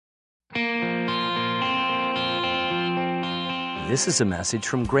This is a message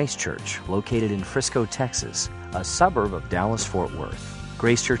from Grace Church, located in Frisco, Texas, a suburb of Dallas-Fort Worth.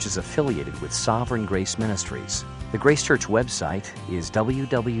 Grace Church is affiliated with Sovereign Grace Ministries. The Grace Church website is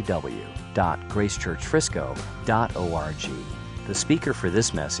www.gracechurchfrisco.org. The speaker for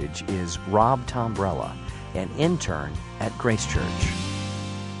this message is Rob Tombrella, an intern at Grace Church.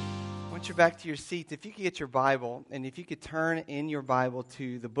 Once you're back to your seats, if you could get your Bible, and if you could turn in your Bible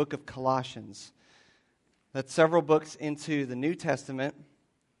to the book of Colossians. That's several books into the New Testament.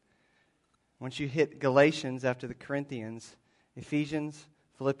 Once you hit Galatians after the Corinthians, Ephesians,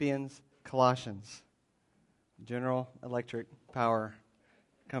 Philippians, Colossians. General Electric Power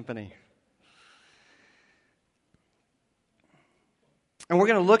Company. And we're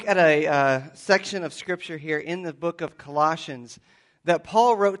going to look at a section of Scripture here in the book of Colossians that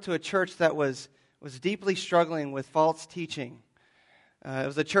Paul wrote to a church that was deeply struggling with false teaching. It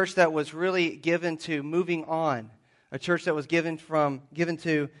was a church that was really given to moving on. A church that was given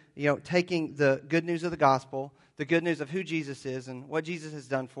to taking the good news of the gospel, the good news of who Jesus is and what Jesus has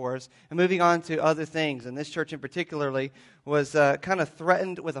done for us, and moving on to other things. And this church in particularly was kind of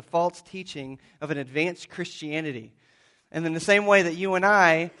threatened with a false teaching of an advanced Christianity. And in the same way that you and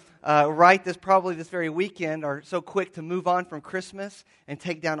I, probably this very weekend, are so quick to move on from Christmas and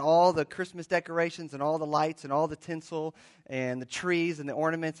take down all the Christmas decorations and all the lights and all the tinsel and the trees and the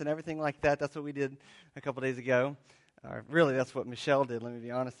ornaments and everything like that. That's what we did a couple days ago. Really, that's what Michelle did. Let me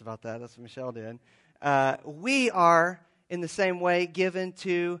be honest about that. That's what Michelle did. We are, in the same way, given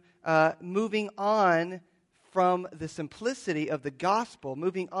to moving on from the simplicity of the gospel,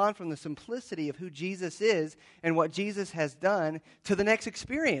 moving on from the simplicity of who Jesus is and what Jesus has done to the next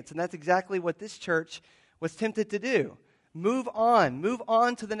experience. And that's exactly what this church was tempted to do. Move on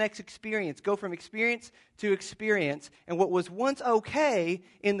to the next experience. Go from experience to experience. And what was once okay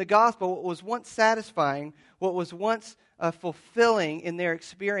in the gospel, what was once satisfying, what was once fulfilling in their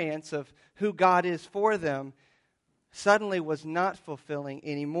experience of who God is for them, suddenly was not fulfilling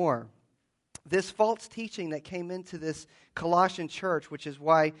anymore. This false teaching that came into this Colossian church, which is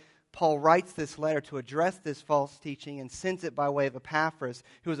why Paul writes this letter to address this false teaching and sends it by way of Epaphras,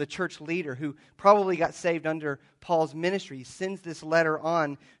 who was a church leader who probably got saved under Paul's ministry. He sends this letter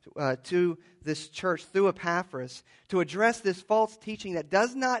on to this church through Epaphras to address this false teaching that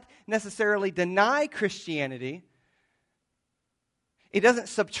does not necessarily deny Christianity. It doesn't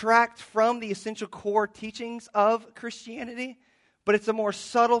subtract from the essential core teachings of Christianity. But it's a more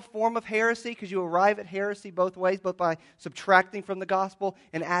subtle form of heresy because you arrive at heresy both ways, both by subtracting from the gospel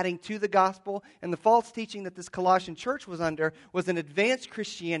and adding to the gospel. And the false teaching that this Colossian church was under was an advanced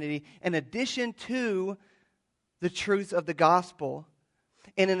Christianity in addition to the truths of the gospel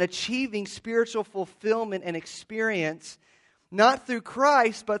and in achieving spiritual fulfillment and experience, not through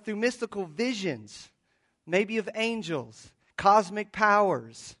Christ, but through mystical visions, maybe of angels, cosmic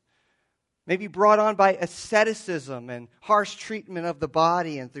powers, maybe brought on by asceticism and harsh treatment of the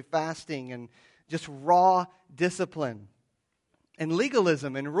body and through fasting and just raw discipline and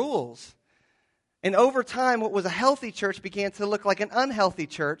legalism and rules. And over time, what was a healthy church began to look like an unhealthy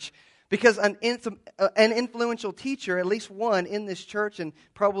church because an influential teacher, at least one in this church and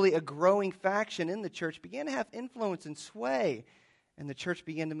probably a growing faction in the church, began to have influence and sway, and the church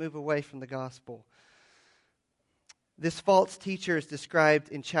began to move away from the gospel. This false teacher is described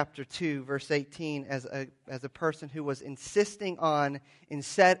in chapter 2, verse 18, as a person who was insisting on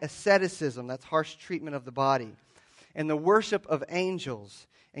asceticism, that's harsh treatment of the body, and the worship of angels,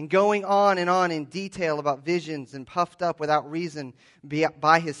 and going on in detail about visions and puffed up without reason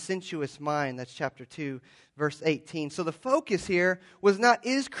by his sensuous mind. That's chapter 2, verse 18. So the focus here was not,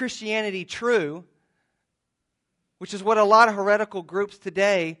 is Christianity true? Which is what a lot of heretical groups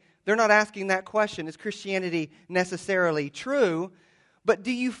today, they're not asking that question. Is Christianity necessarily true? But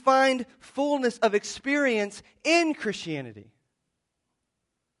do you find fullness of experience in Christianity?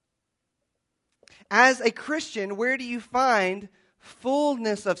 As a Christian, where do you find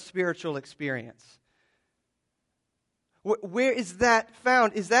fullness of spiritual experience? Where is that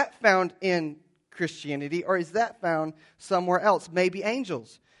found? Is that found in Christianity, or is that found somewhere else? Maybe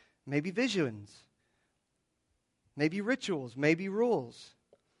angels, maybe visions, maybe rituals, maybe rules.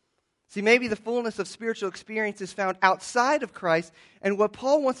 See, maybe the fullness of spiritual experience is found outside of Christ. And what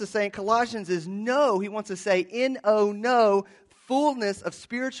Paul wants to say in Colossians is no. He wants to say, no, fullness of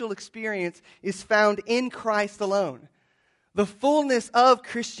spiritual experience is found in Christ alone. The fullness of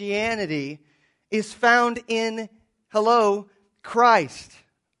Christianity is found in, Christ.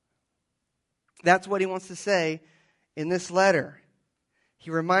 That's what he wants to say in this letter. He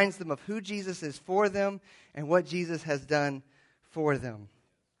reminds them of who Jesus is for them and what Jesus has done for them.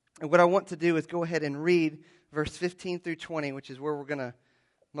 And what I want to do is go ahead and read verse 15 through 20, which is where we're going to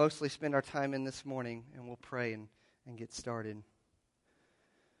mostly spend our time in this morning, and we'll pray and get started.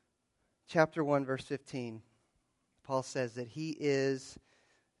 Chapter 1, verse 15, Paul says that he is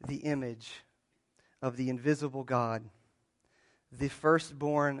the image of the invisible God, the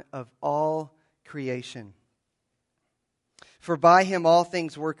firstborn of all creation. For by him all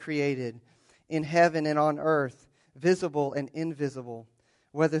things were created, in heaven and on earth, visible and invisible,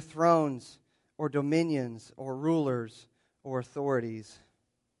 whether thrones or dominions or rulers or authorities.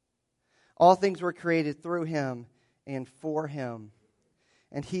 All things were created through him and for him.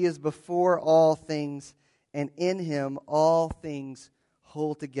 And he is before all things, and in him all things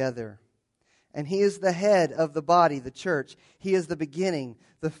hold together. And he is the head of the body, the church. He is the beginning,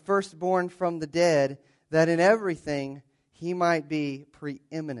 the firstborn from the dead, that in everything he might be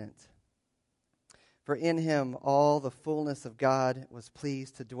preeminent. For in him all the fullness of God was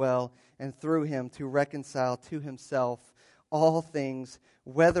pleased to dwell, and through him to reconcile to himself all things,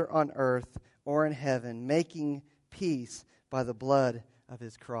 whether on earth or in heaven, making peace by the blood of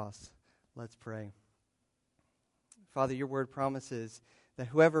his cross. Let's pray. Father, your word promises that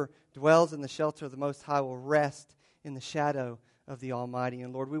whoever dwells in the shelter of the Most High will rest in the shadow of the Almighty.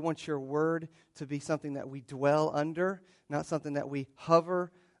 And Lord, we want your word to be something that we dwell under, not something that we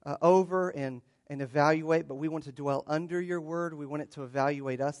hover over and evaluate, but we want to dwell under your word. We want it to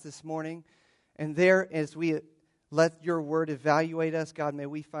evaluate us this morning. And there, as we let your word evaluate us, God, may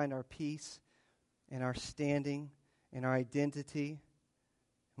we find our peace and our standing and our identity.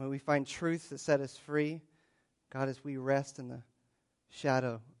 May we find truths that set us free, God, as we rest in the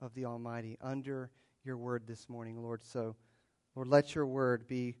shadow of the Almighty under your word this morning, Lord. So, Lord, let your word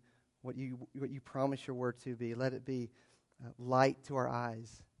be what you promise your word to be. Let it be light to our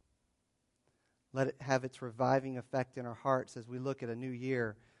eyes. Let it have its reviving effect in our hearts as we look at a new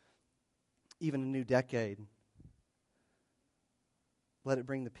year, even a new decade. Let it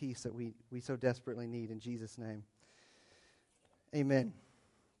bring the peace that we so desperately need in Jesus' name. Amen.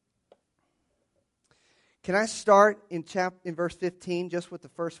 Can I start in verse 15 just with the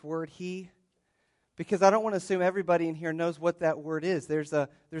first word, he? Because I don't want to assume everybody in here knows what that word is. There's a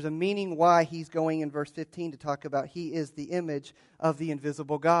meaning why he's going in verse 15 to talk about he is the image of the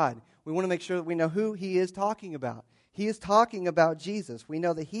invisible God. We want to make sure that we know who he is talking about. He is talking about Jesus. We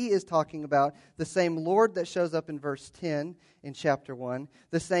know that he is talking about the same Lord that shows up in verse 10 in chapter 1,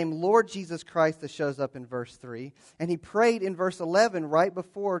 the same Lord Jesus Christ that shows up in verse 3. And he prayed in verse 11, right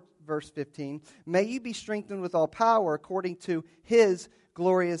before verse 15, may you be strengthened with all power according to his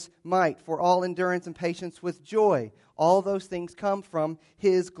glorious might, for all endurance and patience with joy. All those things come from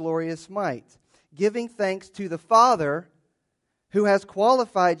his glorious might. Giving thanks to the Father who has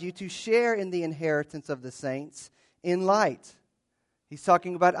qualified you to share in the inheritance of the saints in light. He's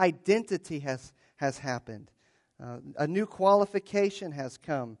talking about identity has happened. A new qualification has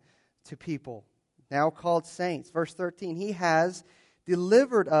come to people, now called saints. Verse 13, he has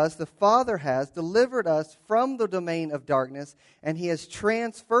delivered us, the Father has delivered us from the domain of darkness, and he has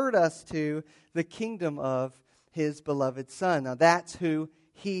transferred us to the kingdom of his beloved Son. Now that's who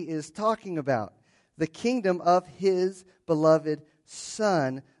he is talking about. The kingdom of his beloved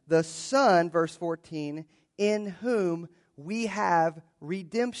Son. The Son, verse 14, in whom we have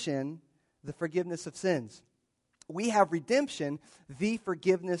redemption, the forgiveness of sins. We have redemption, the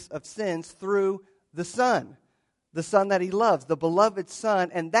forgiveness of sins, through the Son that he loves, the beloved Son.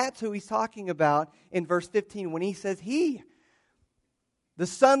 And that's who he's talking about in verse 15 when he says he, the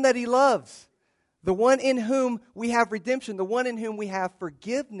Son that he loves, the one in whom we have redemption, the one in whom we have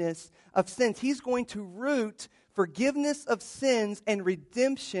forgiveness of sins. He's going to root forgiveness of sins and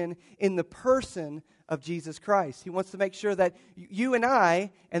redemption in the person of Jesus Christ. He wants to make sure that you and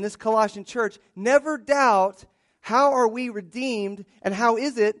I and this Colossian church never doubt how are we redeemed and how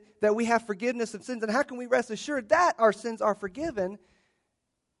is it that we have forgiveness of sins and how can we rest assured that our sins are forgiven.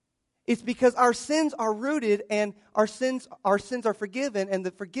 It's because our sins are rooted and our sins are forgiven, and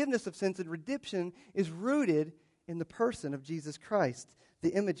the forgiveness of sins and redemption is rooted in the person of Jesus Christ, the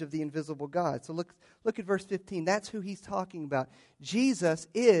image of the invisible God. So look at verse 15. That's who he's talking about. Jesus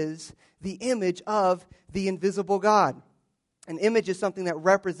is the image of the invisible God. An image is something that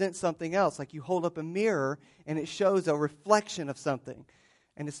represents something else. Like you hold up a mirror and it shows a reflection of something.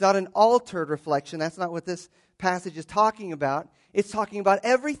 And it's not an altered reflection. That's not what this passage is talking about. It's talking about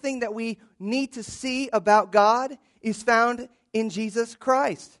everything that we need to see about God is found in Jesus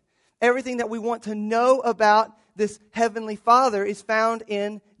Christ. Everything that we want to know about this Heavenly Father is found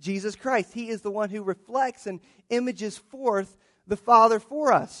in Jesus Christ. He is the one who reflects and images forth the Father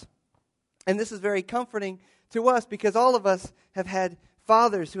for us. And this is very comforting to us because all of us have had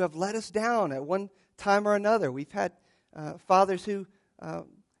fathers who have let us down at one time or another. We've had fathers who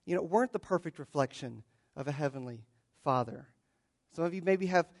weren't the perfect reflection of a heavenly Father. Some of you maybe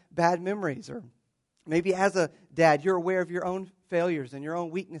have bad memories, or maybe as a dad, you're aware of your own failures and your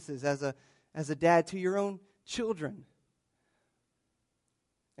own weaknesses as a dad to your own children.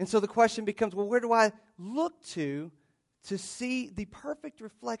 And so the question becomes, well, where do I look to see the perfect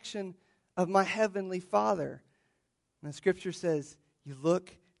reflection of my heavenly Father? And the Scripture says, you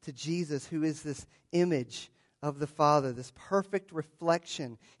look to Jesus, who is this image of the Father, this perfect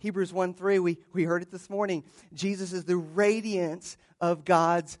reflection. Hebrews 1:3, we heard it this morning. Jesus is the radiance of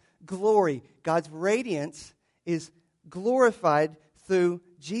God's glory. God's radiance is glorified through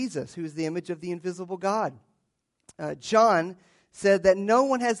Jesus, who is the image of the invisible God. John said that no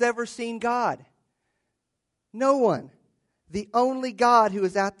one has ever seen God. No one. The only God who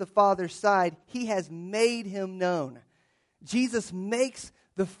is at the Father's side, He has made Him known. Jesus makes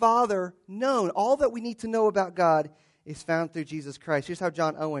the Father known. All that we need to know about God is found through Jesus Christ. Here's how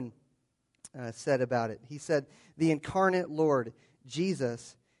John Owen said about it. He said, the incarnate Lord,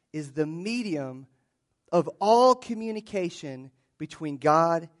 Jesus, is the medium of all communication between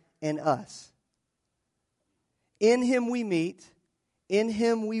God and us. In Him we meet, in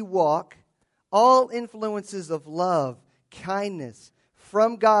Him we walk. All influences of love, kindness,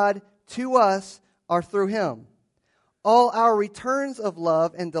 from God to us are through Him. All our returns of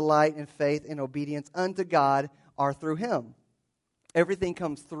love and delight and faith and obedience unto God are through Him. Everything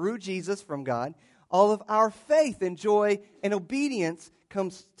comes through Jesus from God. All of our faith and joy and obedience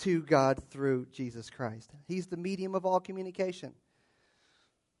comes to God through Jesus Christ. He's the medium of all communication.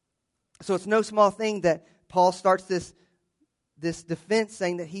 So it's no small thing that Paul starts this defense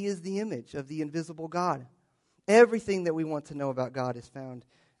saying that He is the image of the invisible God. Everything that we want to know about God is found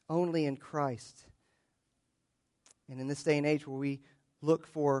only in Christ. And in this day and age where we look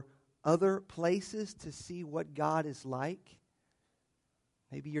for other places to see what God is like,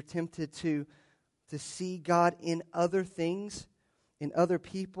 maybe you're tempted to see God in other things, in other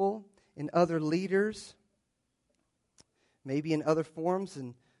people, in other leaders, maybe in other forms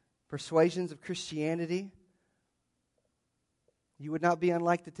and persuasions of Christianity. You would not be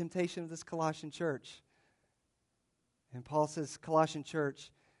unlike the temptation of this Colossian church. And Paul says, Colossian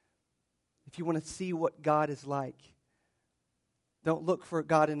church, if you want to see what God is like, don't look for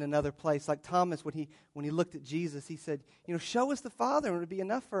God in another place. Like Thomas, when he looked at Jesus, he said, show us the Father and it would be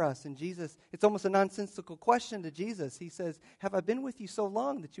enough for us. And Jesus, it's almost a nonsensical question to Jesus. He says, have I been with you so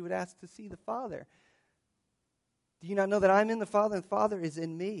long that you would ask to see the Father? Do you not know that I'm in the Father and the Father is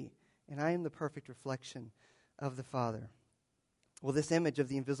in me? And I am the perfect reflection of the Father. Well, this image of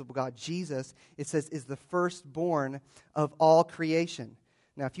the invisible God, Jesus, it says, is the firstborn of all creation.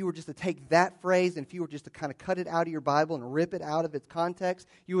 Now, if you were just to take that phrase and if you were just to kind of cut it out of your Bible and rip it out of its context,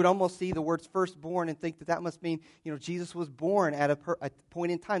 you would almost see the words firstborn and think that must mean, Jesus was born at a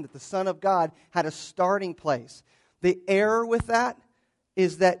point in time, that the Son of God had a starting place. The error with that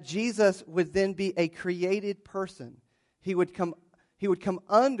is that Jesus would then be a created person. He would come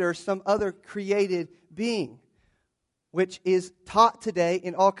under some other created being, which is taught today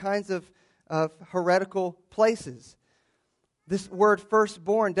in all kinds of heretical places. This word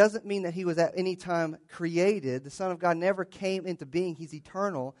firstborn doesn't mean that He was at any time created. The Son of God never came into being. He's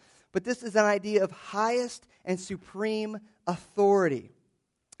eternal. But this is an idea of highest and supreme authority.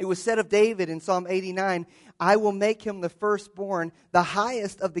 It was said of David in Psalm 89, I will make him the firstborn, the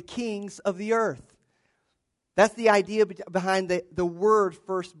highest of the kings of the earth. That's the idea behind the word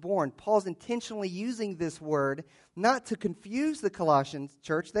firstborn. Paul's intentionally using this word not to confuse the Colossian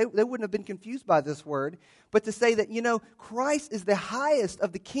church. They wouldn't have been confused by this word, but to say that, Christ is the highest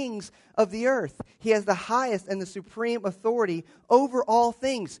of the kings of the earth. He has the highest and the supreme authority over all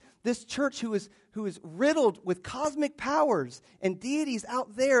things. This church who is riddled with cosmic powers and deities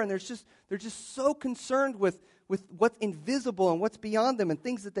out there, and they're just so concerned with what's invisible and what's beyond them and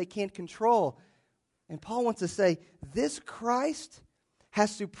things that they can't control. And Paul wants to say, this Christ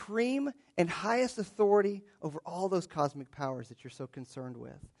has supreme and highest authority over all those cosmic powers that you're so concerned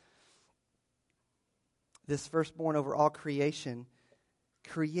with. This firstborn over all creation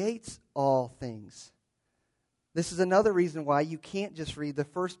creates all things. This is another reason why you can't just read the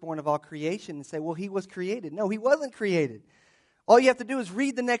firstborn of all creation and say, well, He was created. No, He wasn't created. All you have to do is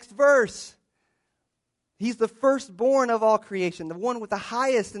read the next verse. He's the firstborn of all creation, the one with the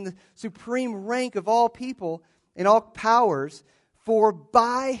highest and the supreme rank of all people and all powers. For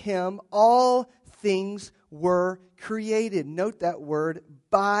by Him all things were created. Note that word,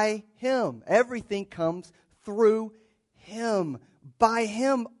 by Him. Everything comes through Him. By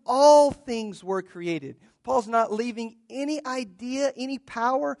Him all things were created. Paul's not leaving any idea, any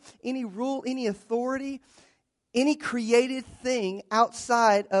power, any rule, any authority, any created thing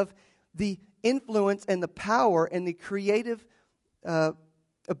outside of the influence and the power and the creative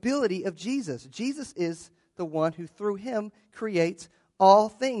ability of Jesus. Jesus is the one who through him creates all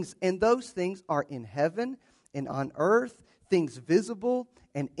things. And those things are in heaven and on earth, things visible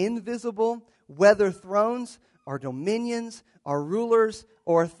and invisible, whether thrones or dominions or rulers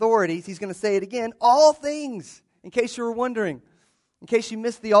or authorities. He's going to say it again, all things, in case you were wondering. In case you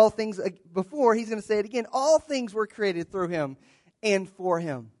missed the all things before, he's going to say it again. All things were created through him and for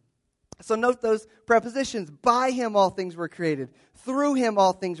him. So note those prepositions. By him all things were created. Through him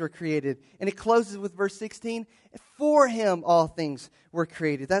all things were created. And it closes with verse 16. For him all things were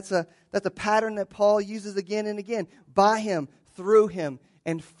created. That's a pattern that Paul uses again and again. By him, through him,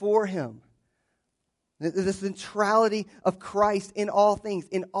 and for him. The centrality of Christ in all things,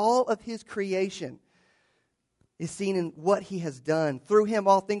 in all of his creation, is seen in what he has done. Through him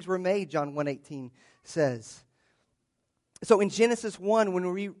all things were made, John 1:18 says. So in Genesis 1,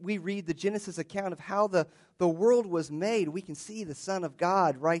 when we read the Genesis account of how the world was made, we can see the Son of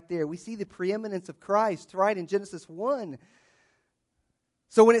God right there. We see the preeminence of Christ right in Genesis 1.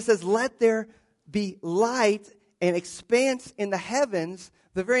 So when it says, let there be light and expanse in the heavens,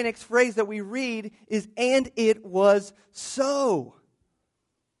 the very next phrase that we read is, and it was so.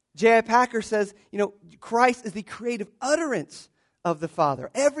 J.I. Packer says, Christ is the creative utterance of the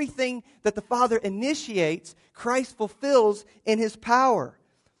Father. Everything that the Father initiates, Christ fulfills in his power.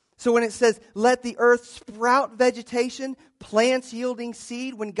 So when it says, let the earth sprout vegetation, plants yielding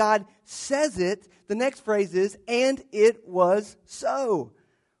seed, when God says it, the next phrase is, and it was so.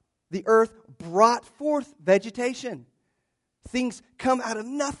 The earth brought forth vegetation. Things come out of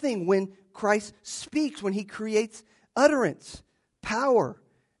nothing when Christ speaks, when he creates utterance, power,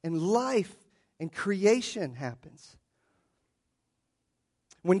 and life and creation happens.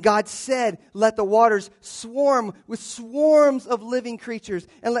 When God said, let the waters swarm with swarms of living creatures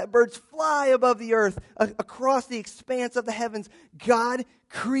and let birds fly above the earth across the expanse of the heavens, God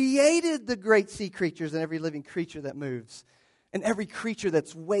created the great sea creatures and every living creature that moves and every creature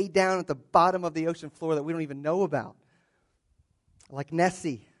that's way down at the bottom of the ocean floor that we don't even know about, like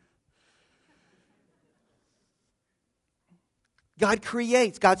Nessie. God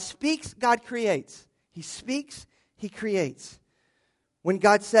creates. God speaks, God creates. He speaks, he creates. When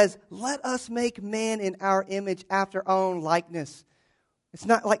God says, let us make man in our image after our own likeness, it's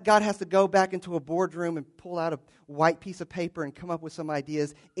not like God has to go back into a boardroom and pull out a white piece of paper and come up with some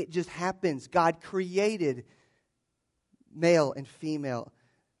ideas. It just happens. God created male and female,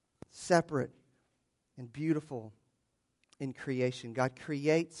 separate and beautiful in creation. God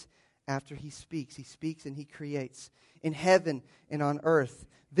creates after he speaks. He speaks and he creates. In heaven and on earth,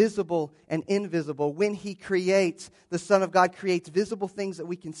 visible and invisible. When he creates, the Son of God creates visible things that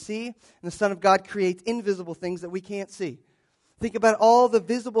we can see, and the Son of God creates invisible things that we can't see. Think about all the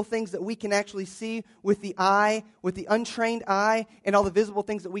visible things that we can actually see with the eye, with the untrained eye, and all the visible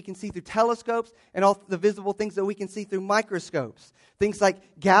things that we can see through telescopes, and all the visible things that we can see through microscopes. Things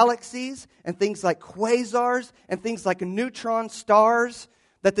like galaxies, and things like quasars, and things like neutron stars.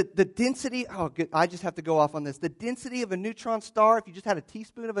 That the density, I just have to go off on this. The density of a neutron star, if you just had a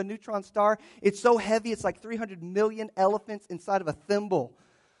teaspoon of a neutron star, it's so heavy, it's like 300 million elephants inside of a thimble.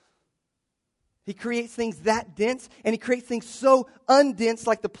 He creates things that dense, and he creates things so undense,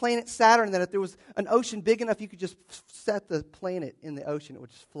 like the planet Saturn, that if there was an ocean big enough, you could just set the planet in the ocean, it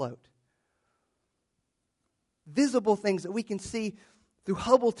would just float. Visible things that we can see through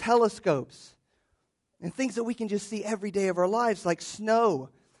Hubble telescopes. And things that we can just see every day of our lives, like snow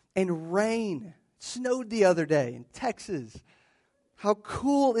and rain. It snowed the other day in Texas. How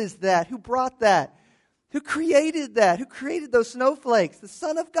cool is that? Who brought that? Who created that? Who created those snowflakes? The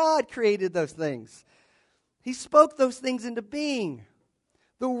Son of God created those things. He spoke those things into being.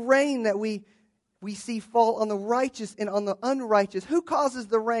 The rain that we see fall on the righteous and on the unrighteous. Who causes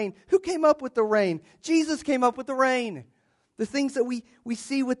the rain? Who came up with the rain? Jesus came up with the rain. The things that we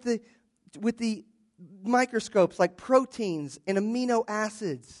see with the microscopes, like proteins and amino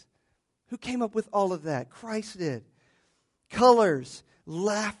acids. Who came up with all of that? Christ did. Colors,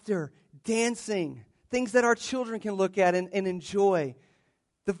 laughter, dancing, things that our children can look at and enjoy.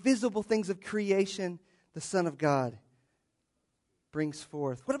 The visible things of creation, the Son of God brings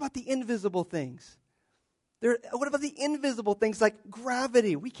forth. What about the invisible things? What about the invisible things like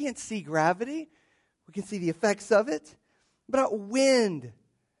gravity? We can't see gravity. We can see the effects of it. What about wind?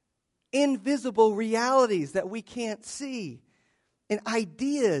 Invisible realities that we can't see, and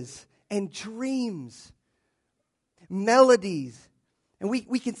ideas and dreams, melodies And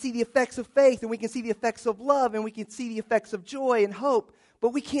we can see the effects of faith, and we can see the effects of love, and we can see the effects of joy and hope, but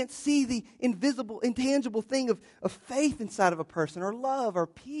we can't see the invisible, intangible thing of faith inside of a person, or love, or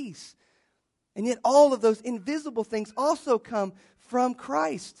peace. And yet all of those invisible things also come from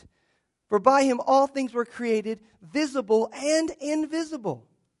Christ. For by him all things were created, visible and invisible.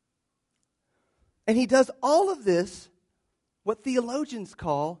 And he does all of this, what theologians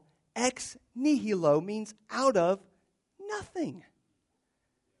call ex nihilo, means out of nothing.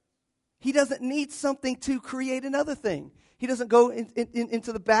 He doesn't need something to create another thing. He doesn't go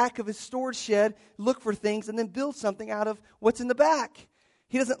into the back of his storage shed, look for things, and then build something out of what's in the back.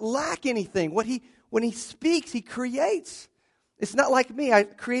 He doesn't lack anything. When he speaks, he creates. It's not like me. I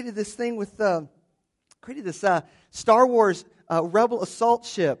created this thing with Star Wars Rebel assault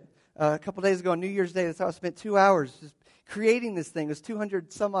ship a couple days ago on New Year's Day. That's how I spent 2 hours just creating this thing. It was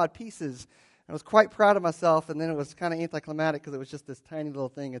 200 some odd pieces. I was quite proud of myself, and then it was kind of anticlimactic because it was just this tiny little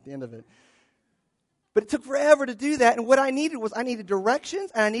thing at the end of it. But it took forever to do that, and what I needed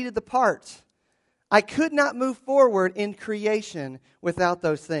directions, and I needed the parts. I could not move forward in creation without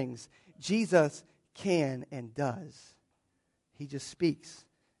those things. Jesus can and does. He just speaks,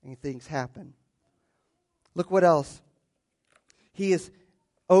 and things happen. Look what else. He is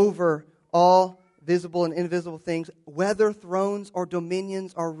over all visible and invisible things, whether thrones or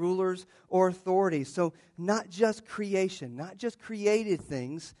dominions or rulers or authorities. So not just creation, not just created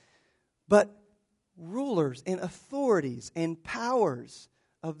things, but rulers and authorities and powers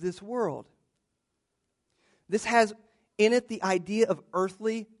of this world. This has in it the idea of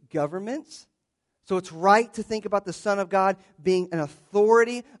earthly governments. So it's right to think about the Son of God being an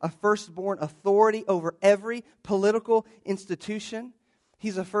authority, a firstborn authority over every political institution.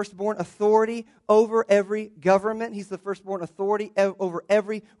 He's a firstborn authority over every government. He's the firstborn authority over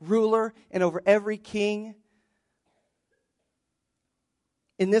every ruler and over every king.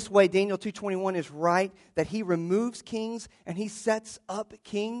 In this way, Daniel 2:21 is right that he removes kings and he sets up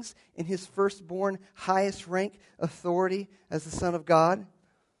kings in his firstborn highest rank authority as the Son of God.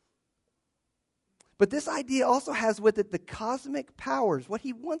 But this idea also has with it the cosmic powers. What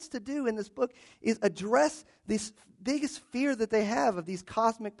he wants to do in this book is address this biggest fear that they have of these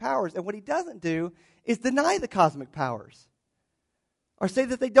cosmic powers. And what he doesn't do is deny the cosmic powers, or say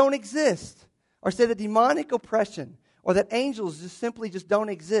that they don't exist, or say that demonic oppression, or that angels just simply don't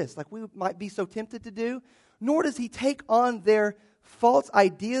exist, like we might be so tempted to do. Nor does he take on their false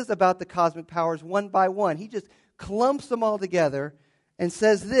ideas about the cosmic powers one by one. He just clumps them all together and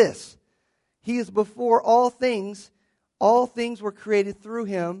says this: He is before all things were created through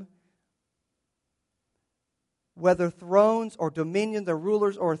him, whether thrones or dominions or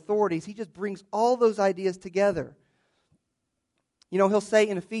rulers or authorities. He just brings all those ideas together. You know, he'll say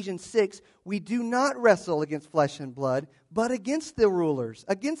in Ephesians 6, we do not wrestle against flesh and blood, but against the rulers,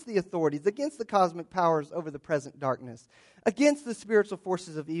 against the authorities, against the cosmic powers over the present darkness, against the spiritual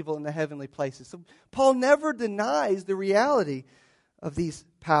forces of evil in the heavenly places. So Paul never denies the reality of these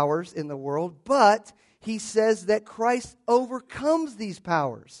powers in the world, but he says that Christ overcomes these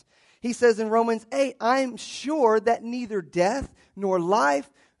powers. He says in Romans 8, I'm sure that neither death, nor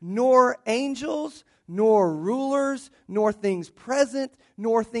life, nor angels, nor rulers, nor things present,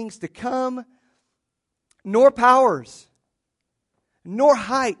 nor things to come, nor powers, nor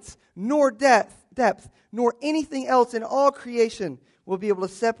height, nor depth, nor anything else in all creation will be able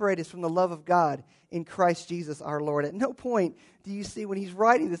to separate us from the love of God in Christ Jesus our Lord. At no point do you see when he's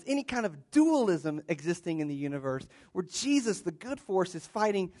writing this any kind of dualism existing in the universe where Jesus, the good force, is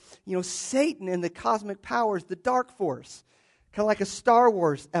fighting, Satan and the cosmic powers, the dark force. Kind of like a Star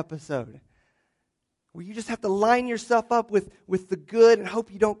Wars episode where you just have to line yourself up with the good and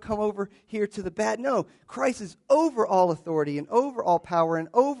hope you don't come over here to the bad. No, Christ is over all authority and over all power and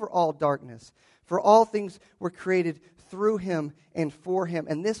over all darkness. For all things were created through him and for him.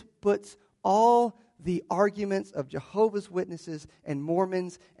 And this puts all the arguments of Jehovah's Witnesses and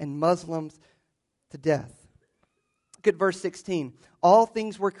Mormons and Muslims to death. Look at verse 16. All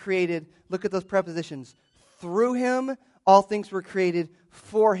things were created, look at those prepositions, through him. All things were created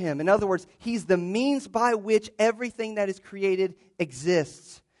for him. In other words, he's the means by which everything that is created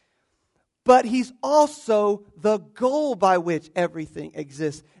exists. But he's also the goal by which everything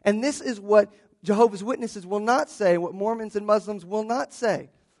exists. And this is what Jehovah's Witnesses will not say, what Mormons and Muslims will not say.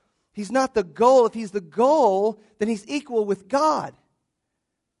 He's not the goal. If he's the goal, then he's equal with God.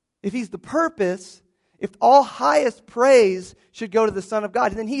 If he's the purpose, if all highest praise should go to the Son of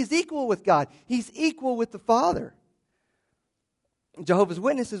God, then he's equal with God. He's equal with the Father. Jehovah's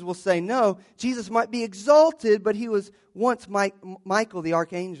Witnesses will say, no, Jesus might be exalted, but he was once Michael the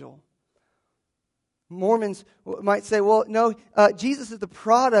archangel. Mormons might say, well, no, Jesus is the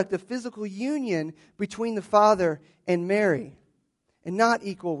product of physical union between the Father and Mary, and not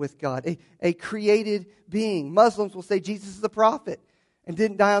equal with God, a created being. Muslims will say Jesus is the prophet and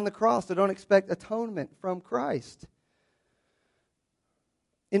didn't die on the cross, so don't expect atonement from Christ.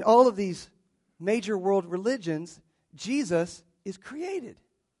 In all of these major world religions, Jesus is created.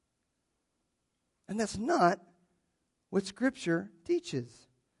 And that's not what Scripture teaches.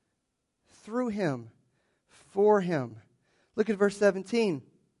 Through Him, for Him. Look at verse 17.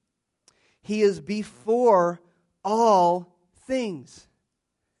 He is before all things.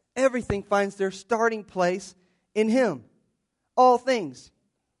 Everything finds their starting place in Him. All things.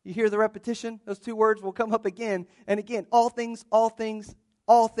 You hear the repetition? Those two words will come up again and again. All things, all things,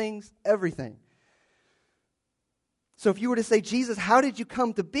 all things, everything. So if you were to say, Jesus, how did you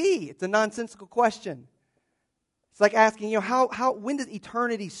come to be? It's a nonsensical question. It's like asking, when does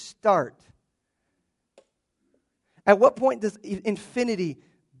eternity start? At what point does infinity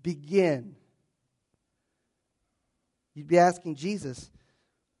begin? You'd be asking Jesus,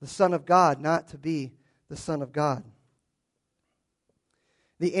 the Son of God, not to be the Son of God.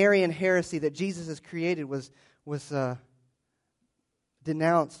 The Arian heresy that Jesus has created was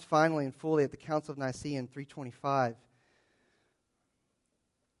denounced finally and fully at the Council of Nicaea in 325,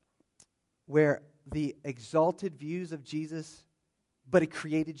 where the exalted views of Jesus, but a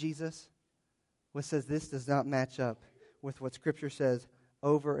created Jesus, says this does not match up with what Scripture says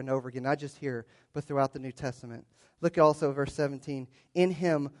over and over again, not just here, but throughout the New Testament. Look also verse 17. In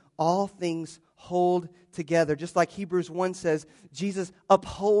Him all things hold together. Just like Hebrews 1 says, Jesus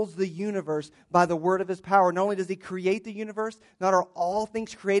upholds the universe by the word of His power. Not only does He create the universe, not are all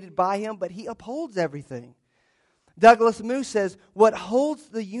things created by Him, but He upholds everything. Douglas Moo says, what holds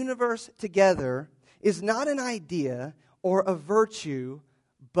the universe together is not an idea or a virtue,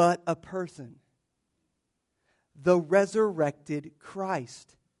 but a person. The resurrected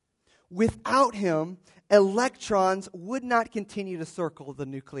Christ. Without Him, electrons would not continue to circle the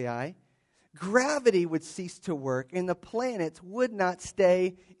nuclei. Gravity would cease to work, and the planets would not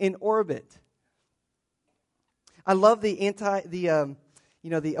stay in orbit. I love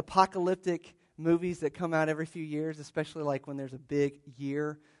the apocalyptic movies that come out every few years, especially like when there's a big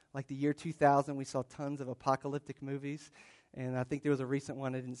year, like the year 2000. We saw tons of apocalyptic movies. And I think there was a recent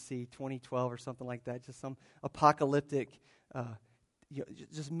one I didn't see, 2012 or something like that. Just some apocalyptic,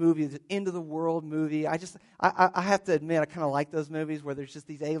 just movie, just end of the world movie. I have to admit, I kind of like those movies where there's just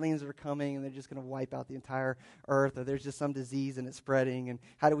these aliens that are coming and they're just going to wipe out the entire earth, or there's just some disease and it's spreading, and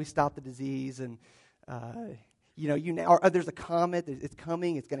how do we stop the disease? And or there's a comet, it's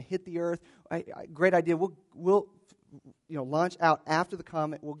coming, it's going to hit the earth. Great idea. We'll launch out after the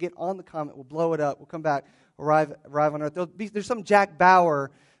comet. We'll get on the comet. We'll blow it up. We'll come back. Arrive on Earth. There's some Jack Bauer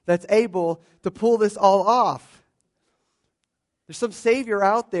that's able to pull this all off. There's some Savior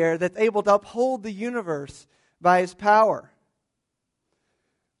out there that's able to uphold the universe by His power.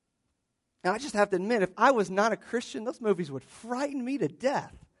 And I just have to admit, if I was not a Christian, those movies would frighten me to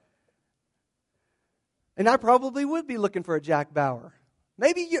death. And I probably would be looking for a Jack Bauer.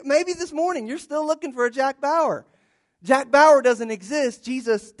 Maybe this morning you're still looking for a Jack Bauer. Jack Bauer doesn't exist.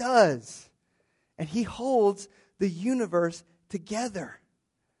 Jesus does. And He holds the universe together.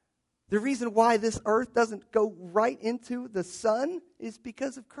 The reason why this earth doesn't go right into the sun is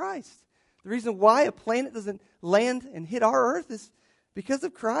because of Christ. The reason why a planet doesn't land and hit our earth is because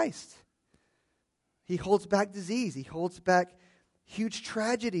of Christ. He holds back disease. He holds back huge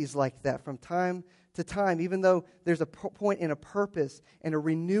tragedies like that from time to time, even though there's a point and a purpose and a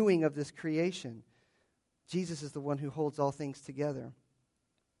renewing of this creation. Jesus is the one who holds all things together.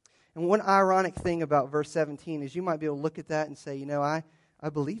 And one ironic thing about verse 17 is you might be able to look at that and say, I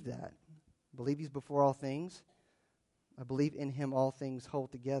believe that. I believe He's before all things. I believe in Him all things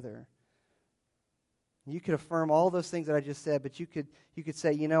hold together. You could affirm all those things that I just said, but you could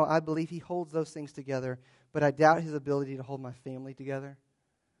say, I believe He holds those things together, but I doubt His ability to hold my family together.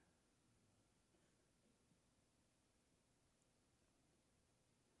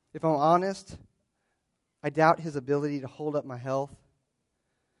 If I'm honest, I doubt His ability to hold up my health.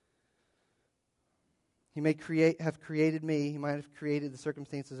 He may have created me. He might have created the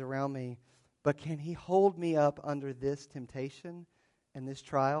circumstances around me. But can He hold me up under this temptation and this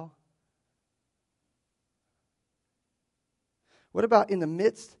trial? What about in the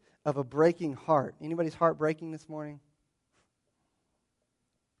midst of a breaking heart? Anybody's heart breaking this morning?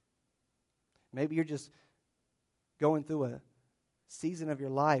 Maybe you're just going through a season of your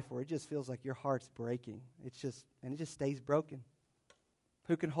life where it just feels like your heart's breaking. It just stays broken.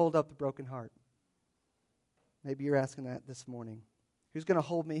 Who can hold up the broken heart? Maybe you're asking that this morning. Who's going to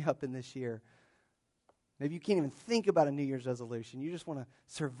hold me up in this year? Maybe you can't even think about a New Year's resolution. You just want to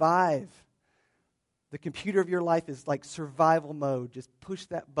survive. The computer of your life is like survival mode. Just push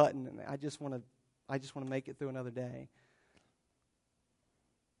that button, and I just want to make it through another day.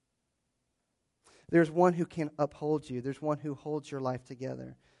 There's one who can uphold you. There's one who holds your life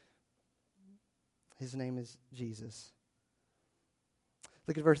together. His name is Jesus.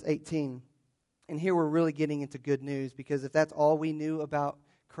 Look at verse 18. And here we're really getting into good news, because if that's all we knew about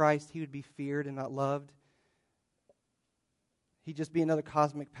Christ, he would be feared and not loved. He'd just be another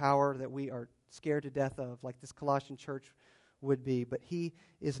cosmic power that we are scared to death of, like this Colossian church would be. But he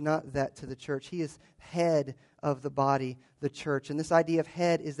is not that to the church. He is head of the body, the church. And this idea of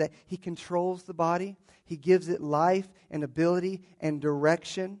head is that he controls the body. He gives it life and ability and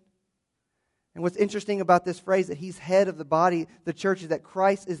direction. And what's interesting about this phrase, that he's head of the body, the church, is that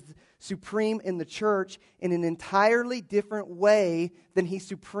Christ is supreme in the church in an entirely different way than he's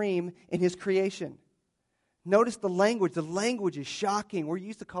supreme in his creation. Notice the language. The language is shocking. We're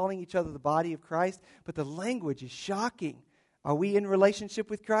used to calling each other the body of Christ, but the language is shocking. Are we in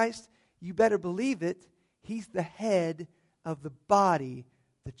relationship with Christ? You better believe it. He's the head of the body,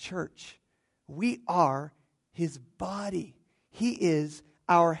 the church. We are his body. He is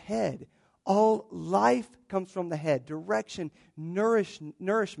our head. All life comes from the head. Direction,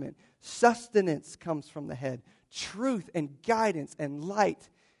 nourishment, sustenance comes from the head. Truth and guidance and light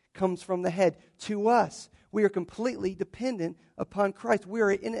comes from the head to us. We are completely dependent upon Christ. We are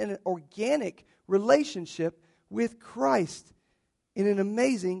in an organic relationship with Christ in an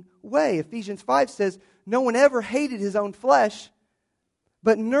amazing way. Ephesians 5 says, no one ever hated his own flesh,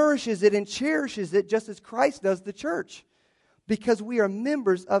 but nourishes it and cherishes it just as Christ does the church, because we are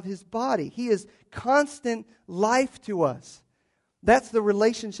members of his body. He is constant life to us. That's the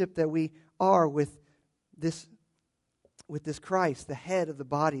relationship that we are with this Christ, the head of the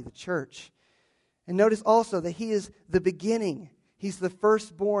body, the church. And notice also that he is the beginning. He's the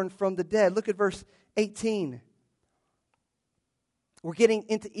firstborn from the dead. Look at verse 18. We're getting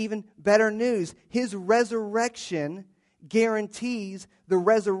into even better news. His resurrection guarantees the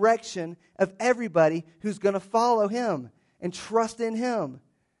resurrection of everybody who's going to follow him and trust in him.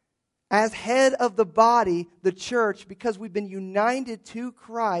 As head of the body, the church, because we've been united to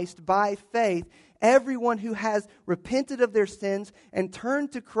Christ by faith, everyone who has repented of their sins and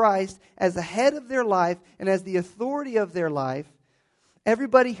turned to Christ as the head of their life and as the authority of their life,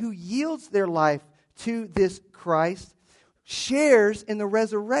 everybody who yields their life to this Christ shares in the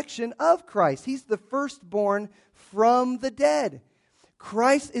resurrection of Christ. He's the firstborn from the dead.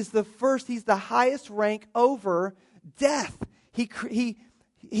 Christ is the first. He's the highest rank over death. He's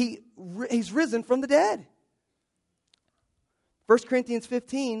risen from the dead. 1 Corinthians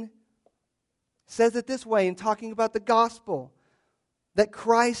 15 says it this way in talking about the gospel, that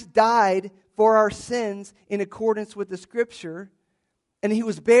Christ died for our sins in accordance with the Scripture, and he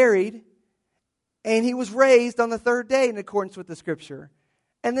was buried, and he was raised on the third day in accordance with the Scripture.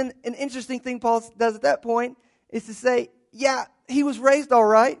 And then an interesting thing Paul does at that point is to say, yeah, he was raised all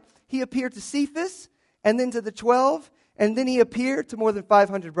right. He appeared to Cephas, and then to the 12, and then he appeared to more than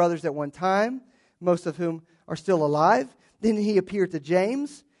 500 brothers at one time, most of whom are still alive. Then he appeared to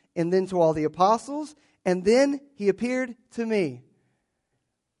James, and then to all the apostles, and then he appeared to me.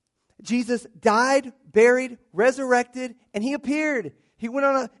 Jesus died, buried, resurrected, and he appeared. He went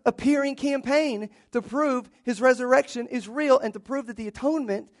on an appearing campaign to prove his resurrection is real and to prove that the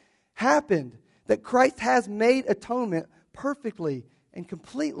atonement happened, that Christ has made atonement perfectly and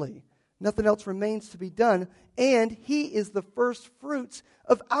completely. Nothing else remains to be done, and he is the first fruits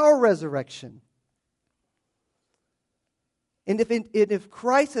of our resurrection. And if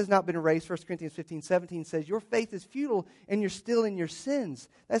Christ has not been raised, 1 Corinthians 15:17 says, your faith is futile and you're still in your sins.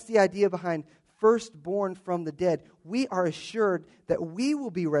 That's the idea behind firstborn from the dead. We are assured that we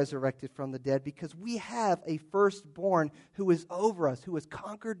will be resurrected from the dead because we have a firstborn who is over us, who has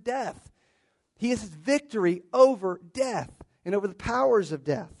conquered death. He has victory over death and over the powers of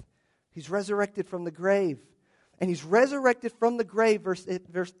death. He's resurrected from the grave. And he's resurrected from the grave, verse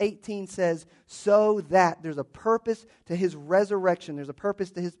 18 says, so that there's a purpose to his resurrection. There's a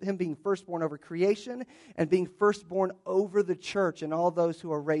purpose to him being firstborn over creation and being firstborn over the church and all those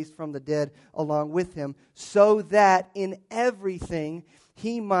who are raised from the dead along with him, so that in everything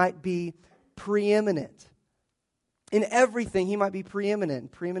he might be preeminent. In everything he might be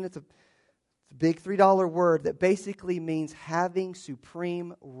preeminent. Preeminent's a big $3 word that basically means having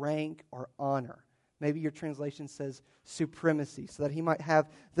supreme rank or honor. Maybe your translation says supremacy, so that he might have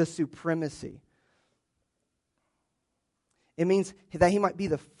the supremacy. It means that he might be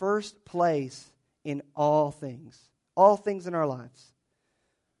the first place in all things in our lives.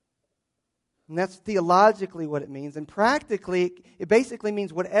 And that's theologically what it means. And practically, it basically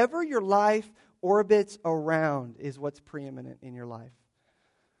means whatever your life orbits around is what's preeminent in your life.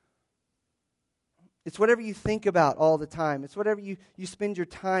 It's whatever you think about all the time. It's whatever you spend your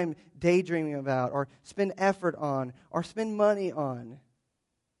time daydreaming about, or spend effort on, or spend money on.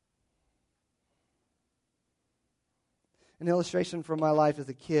 An illustration from my life as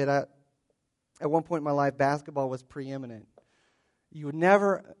a kid, at one point in my life, basketball was preeminent. You would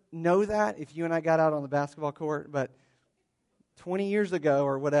never know that if you and I got out on the basketball court, but 20 years ago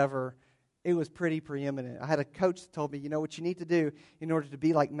or whatever, it was pretty preeminent. I had a coach that told me, you know what you need to do in order to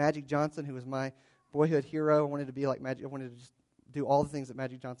be like Magic Johnson, who was my boyhood hero. I wanted to be like Magic. I wanted to just do all the things that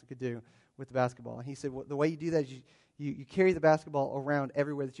Magic Johnson could do with the basketball. And he said, well, the way you do that is you carry the basketball around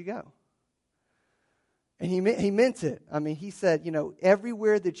everywhere that you go. And he meant it. I mean, he said,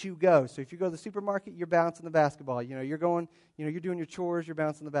 everywhere that you go. So if you go to the supermarket, you're bouncing the basketball. You're going, you're doing your chores, you're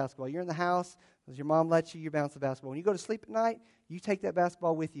bouncing the basketball. You're in the house, as your mom lets you, bounce the basketball. When you go to sleep at night, you take that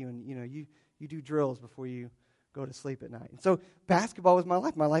basketball with you, and you do drills before you go to sleep at night. And so basketball was my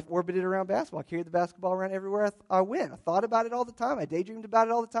life. My life orbited around basketball. I carried the basketball around everywhere I went. I thought about it all the time. I daydreamed about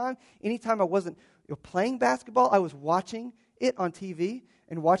it all the time. Anytime I wasn't playing basketball, I was watching it on TV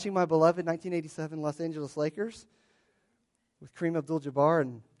and watching my beloved 1987 Los Angeles Lakers with Kareem Abdul-Jabbar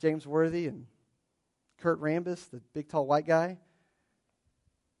and James Worthy and Kurt Rambis, the big, tall, white guy.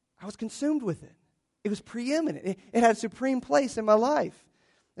 I was consumed with it. It was preeminent. It had a supreme place in my life.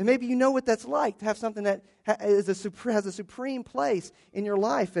 And maybe you know what that's like, to have something that has a supreme place in your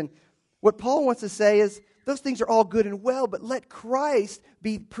life. And what Paul wants to say is, those things are all good and well, but let Christ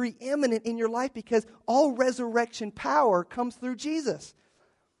be preeminent in your life, because all resurrection power comes through Jesus.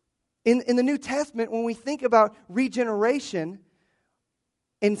 In the New Testament, when we think about regeneration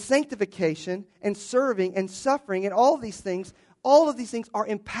and sanctification and serving and suffering and all of these things are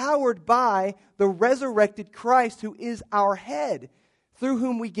empowered by the resurrected Christ, who is our head, through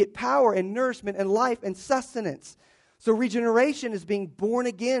whom we get power and nourishment and life and sustenance. So regeneration is being born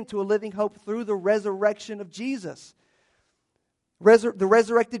again to a living hope through the resurrection of Jesus. The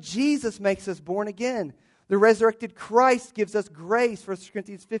resurrected Jesus makes us born again. The resurrected Christ gives us grace. 1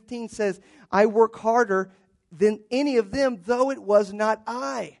 Corinthians 15 says, I work harder than any of them, though it was not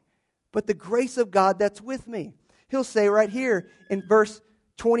I, but the grace of God that's with me. He'll say right here in verse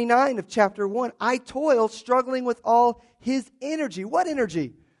 29 of chapter 1, I toil, struggling with all His energy. What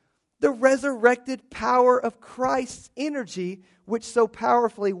energy? The resurrected power of Christ's energy, which so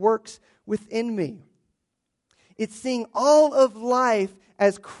powerfully works within me. It's seeing all of life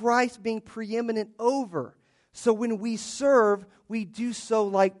as Christ being preeminent over. So when we serve, we do so,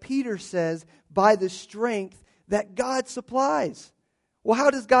 like Peter says, by the strength that God supplies. Well, how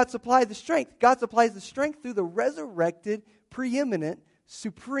does God supply the strength? God supplies the strength through the resurrected, preeminent,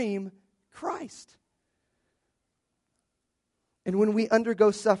 supreme Christ. And when we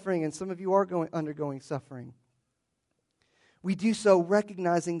undergo suffering, and some of you are undergoing suffering, we do so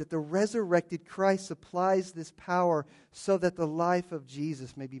recognizing that the resurrected Christ supplies this power so that the life of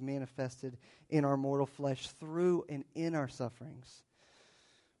Jesus may be manifested in our mortal flesh through and in our sufferings.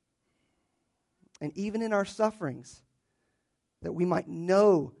 And even in our sufferings, that we might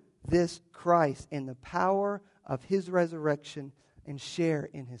know this Christ and the power of His resurrection and share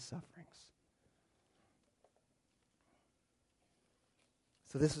in His sufferings.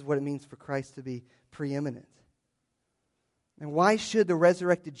 So this is what it means for Christ to be preeminent. And why should the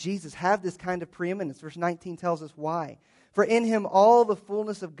resurrected Jesus have this kind of preeminence? Verse 19 tells us why. For in Him all the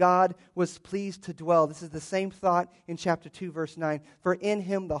fullness of God was pleased to dwell. This is the same thought in chapter 2, verse 9. For in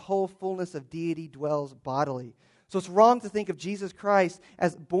Him the whole fullness of deity dwells bodily. So it's wrong to think of Jesus Christ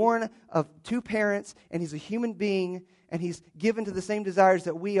as born of two parents, and He's a human being, and He's given to the same desires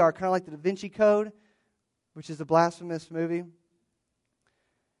that we are, kind of like the Da Vinci Code, which is a blasphemous movie.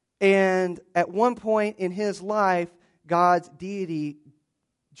 And at one point in His life, God's deity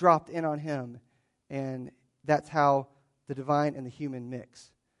dropped in on Him, and that's how the divine and the human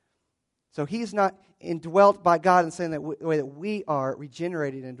mix. So He's not indwelt by God in saying that the way that we are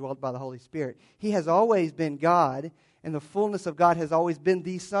regenerated and indwelt by the Holy Spirit. He has always been God, and the fullness of God has always been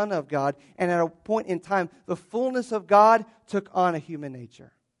the Son of God. And at a point in time, the fullness of God took on a human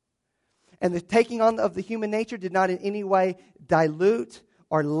nature. And the taking on of the human nature did not in any way dilute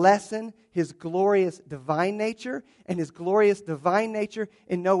or lessen His glorious divine nature, and His glorious divine nature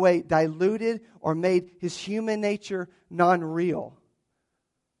in no way diluted or made His human nature non-real.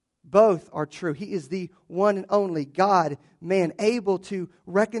 Both are true. He is the one and only God, man, able to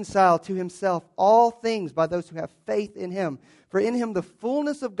reconcile to himself all things by those who have faith in him. For in him the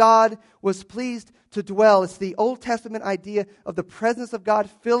fullness of God was pleased to dwell. It's the Old Testament idea of the presence of God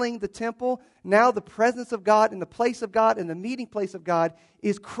filling the temple. Now the presence of God and the place of God and the meeting place of God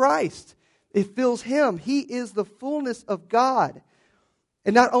is Christ. It fills him. He is the fullness of God.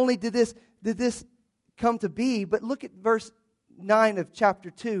 And not only did this come to be, but look at verse 9 of chapter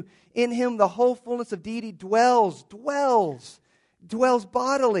 2. In him the whole fullness of deity dwells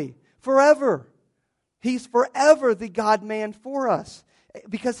bodily forever. He's forever the God-man for us.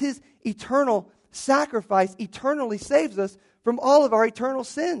 Because his eternal sacrifice eternally saves us from all of our eternal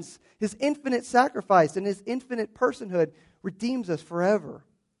sins. His infinite sacrifice and his infinite personhood redeems us forever.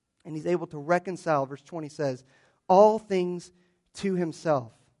 And he's able to reconcile, verse 20 says, all things to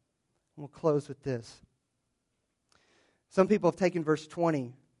himself. And we'll close with this. Some people have taken verse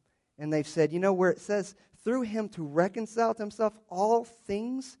 20 and they've said, where it says, through him to reconcile to himself all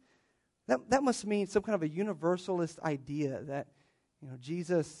things, that must mean some kind of a universalist idea that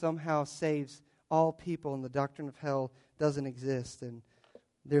Jesus somehow saves all people and the doctrine of hell doesn't exist and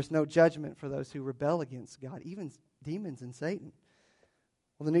there's no judgment for those who rebel against God, even demons and Satan.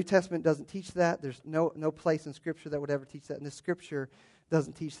 Well, the New Testament doesn't teach that. There's no place in Scripture that would ever teach that. And the Scripture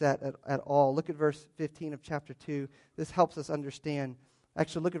doesn't teach that at all. Look at verse 15 of chapter 2. This helps us understand.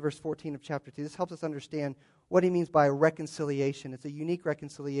 Actually, look at verse 14 of chapter 2. This helps us understand what he means by reconciliation. It's a unique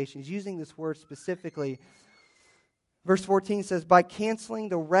reconciliation. He's using this word specifically. Verse 14 says, by canceling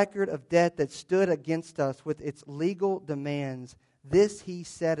the record of debt that stood against us with its legal demands, this he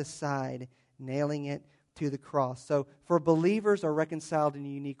set aside, nailing it to the cross. So for believers are reconciled in a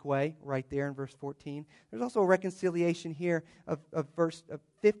unique way, right there in verse 14. There's also a reconciliation here of verse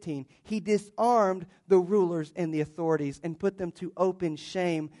 15. He disarmed the rulers and the authorities and put them to open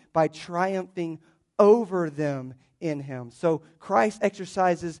shame by triumphing over them in him. So Christ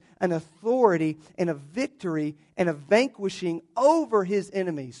exercises an authority and a victory and a vanquishing over his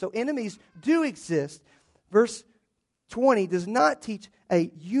enemies. So enemies do exist. Verse 20 does not teach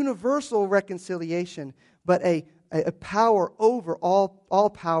a universal reconciliation, but a power over all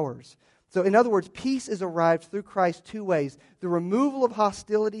powers. So in other words, peace is arrived through Christ two ways. The removal of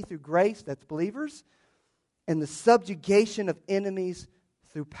hostility through grace, that's believers, and the subjugation of enemies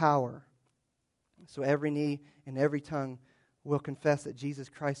through power. So every knee and every tongue will confess that Jesus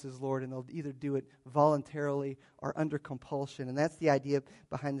Christ is Lord, and they'll either do it voluntarily or under compulsion. And that's the idea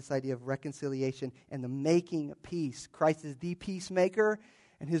behind this idea of reconciliation and the making of peace. Christ is the peacemaker,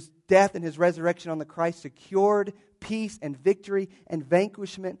 and his death and his resurrection on the cross secured peace and victory and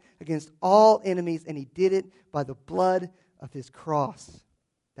vanquishment against all enemies, and he did it by the blood of his cross.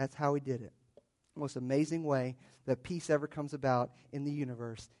 That's how he did it. The most amazing way that peace ever comes about in the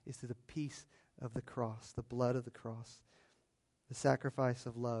universe is through the peace of the cross, the blood of the cross, the sacrifice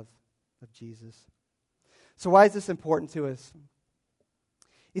of love of Jesus. So why is this important to us?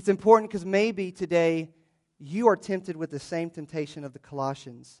 It's important because maybe today you are tempted with the same temptation of the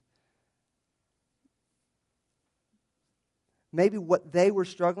Colossians. Maybe what they were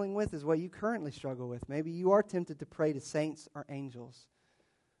struggling with is what you currently struggle with. Maybe you are tempted to pray to saints or angels.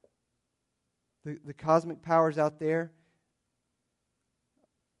 The cosmic powers out there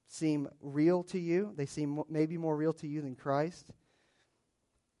seem real to you. They seem maybe more real to you than Christ.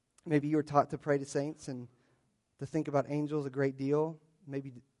 Maybe you were taught to pray to saints and to think about angels a great deal.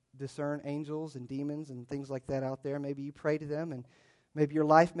 Maybe discern angels and demons and things like that out there. Maybe you pray to them, and maybe your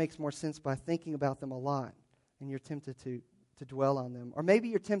life makes more sense by thinking about them a lot, and you're tempted to dwell on them. Or maybe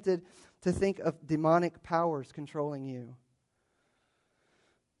you're tempted to think of demonic powers controlling you,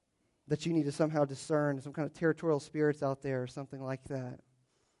 that you need to somehow discern, some kind of territorial spirits out there or something like that.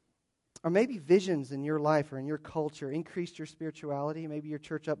 Or maybe visions in your life or in your culture increased your spirituality. Maybe your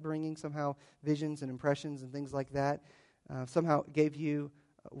church upbringing somehow visions and impressions and things like that somehow gave you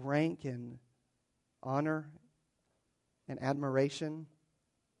rank and honor and admiration.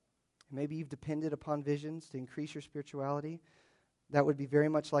 Maybe you've depended upon visions to increase your spirituality. That would be very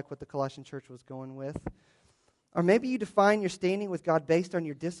much like what the Colossian church was going with. Or maybe you define your standing with God based on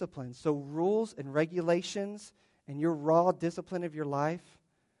your discipline. So rules and regulations and your raw discipline of your life.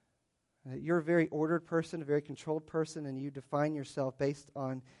 You're a very ordered person, a very controlled person, and you define yourself based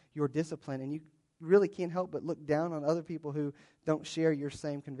on your discipline. And you really can't help but look down on other people who don't share your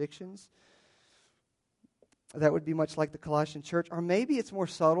same convictions. That would be much like the Colossian church. Or maybe it's more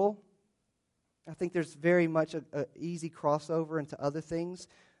subtle. I think there's very much an easy crossover into other things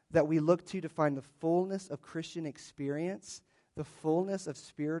that we look to find the fullness of Christian experience, the fullness of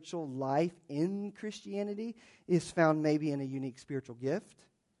spiritual life in Christianity is found maybe in a unique spiritual gift,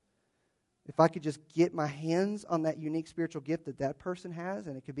 if I could just get my hands on that unique spiritual gift that that person has,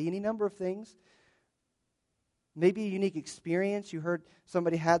 and it could be any number of things. Maybe a unique experience. You heard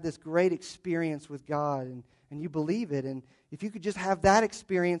somebody had this great experience with God, and you believe it. And if you could just have that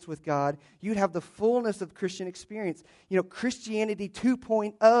experience with God, you'd have the fullness of Christian experience. You know, Christianity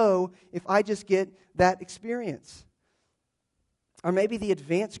 2.0, if I just get that experience. Or maybe the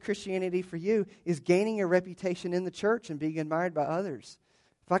advanced Christianity for you is gaining a reputation in the church and being admired by others.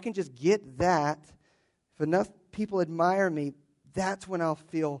 If I can just get that, if enough people admire me, that's when I'll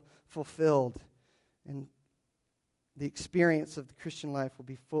feel fulfilled. And the experience of the Christian life will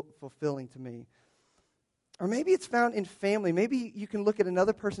be fulfilling to me. Or maybe it's found in family. Maybe you can look at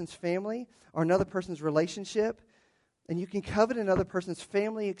another person's family or another person's relationship, and you can covet another person's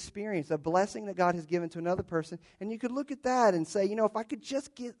family experience, a blessing that God has given to another person, and you could look at that and say, you know, if I could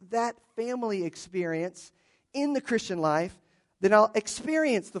just get that family experience in the Christian life, then I'll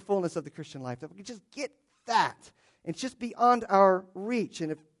experience the fullness of the Christian life. If we could just get that, and it's just beyond our reach,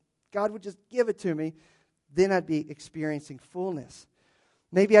 and if God would just give it to me, then I'd be experiencing fullness.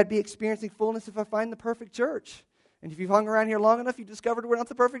 Maybe I'd be experiencing fullness if I find the perfect church. And if you've hung around here long enough, you've discovered we're not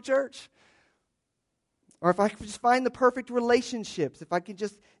the perfect church. Or if I could just find the perfect relationships, if I could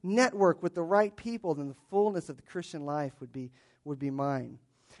just network with the right people, then the fullness of the Christian life would be mine.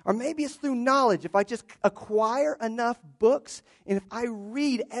 Or maybe it's through knowledge. If I just acquire enough books, and if I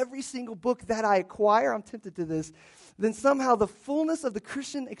read every single book that I acquire, I'm tempted to this, then somehow the fullness of the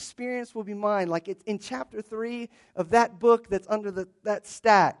Christian experience will be mine. Like it's in chapter 3 of that book that's under that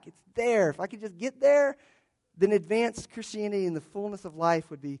stack. It's there. If I could just get there, then advanced Christianity and the fullness of life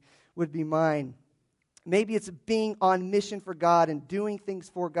would be mine. Maybe it's being on mission for God and doing things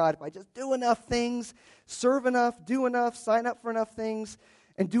for God. If I just do enough things, serve enough, do enough, sign up for enough things,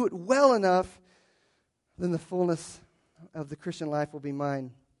 and do it well enough, then the fullness of the Christian life will be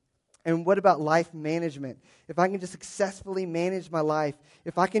mine. And what about life management? If I can just successfully manage my life,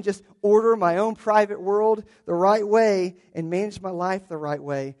 if I can just order my own private world the right way and manage my life the right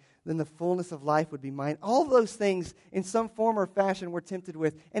way, then the fullness of life would be mine. All those things, in some form or fashion, we're tempted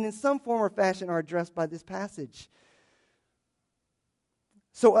with, and in some form or fashion are addressed by this passage.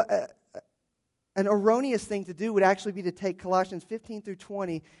 So an erroneous thing to do would actually be to take Colossians 15 through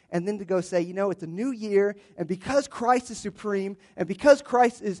 20 and then to go say, you know, it's a new year, and because Christ is supreme, and because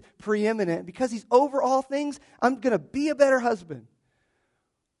Christ is preeminent, because He's over all things, I'm going to be a better husband.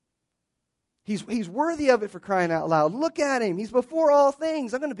 He's worthy of it, for crying out loud. Look at Him. He's before all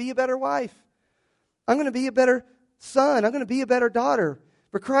things. I'm going to be a better wife. I'm going to be a better son. I'm going to be a better daughter.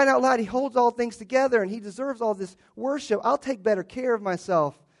 For crying out loud, He holds all things together, and He deserves all this worship. I'll take better care of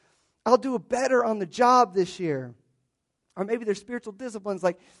myself. I'll do better on the job this year. Or maybe there's spiritual disciplines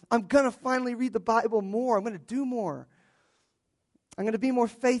like, I'm going to finally read the Bible more. I'm going to do more. I'm going to be more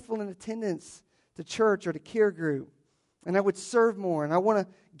faithful in attendance to church or to care group. And I would serve more, and I want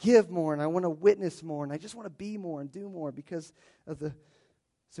to give more, and I want to witness more, and I just want to be more and do more because of the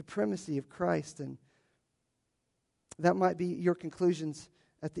supremacy of Christ. And that might be your conclusions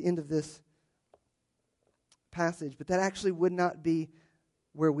at the end of this passage, but that actually would not be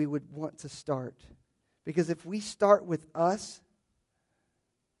where we would want to start. Because if we start with us,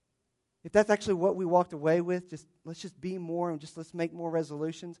 if that's actually what we walked away with, let's just be more and let's make more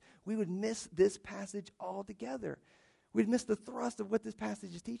resolutions, we would miss this passage altogether. We'd miss the thrust of what this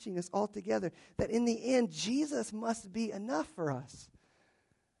passage is teaching us altogether. That in the end, Jesus must be enough for us.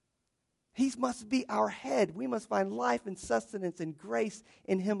 He must be our head. We must find life and sustenance and grace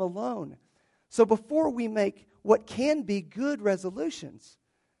in Him alone. So before we make what can be good resolutions,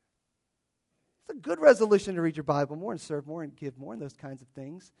 it's a good resolution to read your Bible more and serve more and give more and those kinds of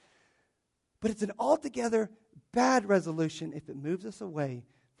things. But it's an altogether bad resolution if it moves us away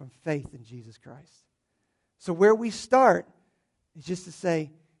from faith in Jesus Christ. So where we start is just to say,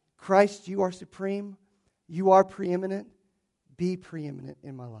 Christ, You are supreme. You are preeminent. Be preeminent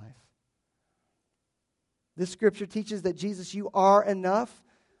in my life. This scripture teaches that Jesus, You are enough.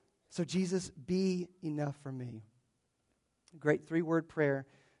 So Jesus, be enough for me. Great 3-word prayer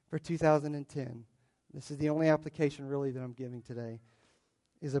for 2010. This is the only application really that I'm giving today,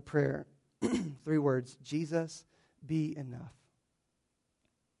 is a prayer. 3 words. Jesus, be enough.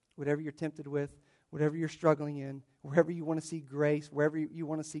 Whatever you're tempted with, whatever you're struggling in, wherever you want to see grace, wherever you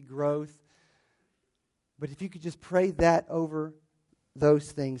want to see growth. But if you could just pray that over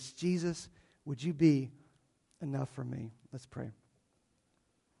those things, Jesus, would You be enough for me? Let's pray.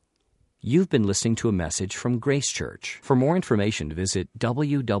 You've been listening to a message from Grace Church. For more information, visit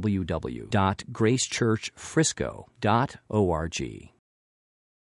www.gracechurchfrisco.org.